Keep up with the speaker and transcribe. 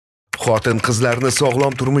xotin-qizlarni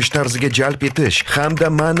sog'lom turmush tarziga jalb etish hamda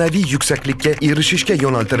ma'naviy yuksaklikka erishishga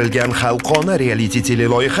yo'naltirilgan xalqona reality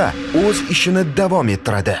teleloyiha o'z ishini davom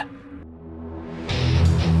ettiradi.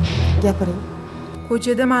 Gapiring.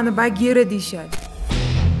 Ko'chada meni bag'ira deyshadi.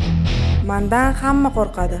 Mendan hamma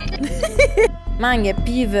qo'rqadi. Menga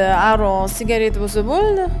pivo, aroq, sigaret bo'lsa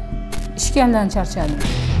bo'ldi. Ishkandan charchadim.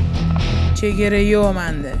 Chegara yo'q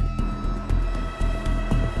menda.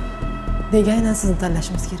 Nega aynan sizni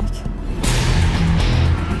tanlashimiz kerak?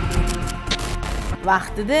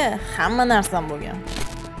 Vaqtida hamma narsam bo'lgan.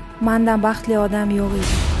 Mendan baxtli odam yo'q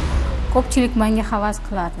edi. Ko'pchilik menga havas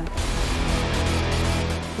qiladi.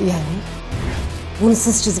 Ya'ni buni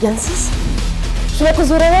siz chizgansiz? Shunaqa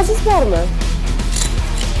zo'ravasizlarmi?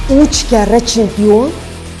 3 karra chempion?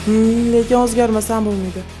 Lekin o'zgarmasam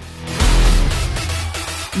bo'lmaydi.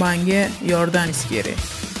 Menga yordamingiz kerak.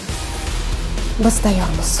 Biz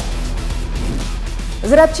tayyormiz.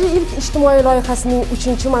 Zirapcha ilk ijtimoiy loyihasining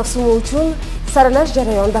 3-mavsumi uchun saralash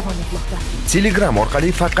jarayoni davom etmoqda. Telegram orqali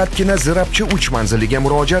faqatgina Zirapcha 3 manziliga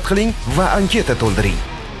murojaat qiling va anketa to'ldiring.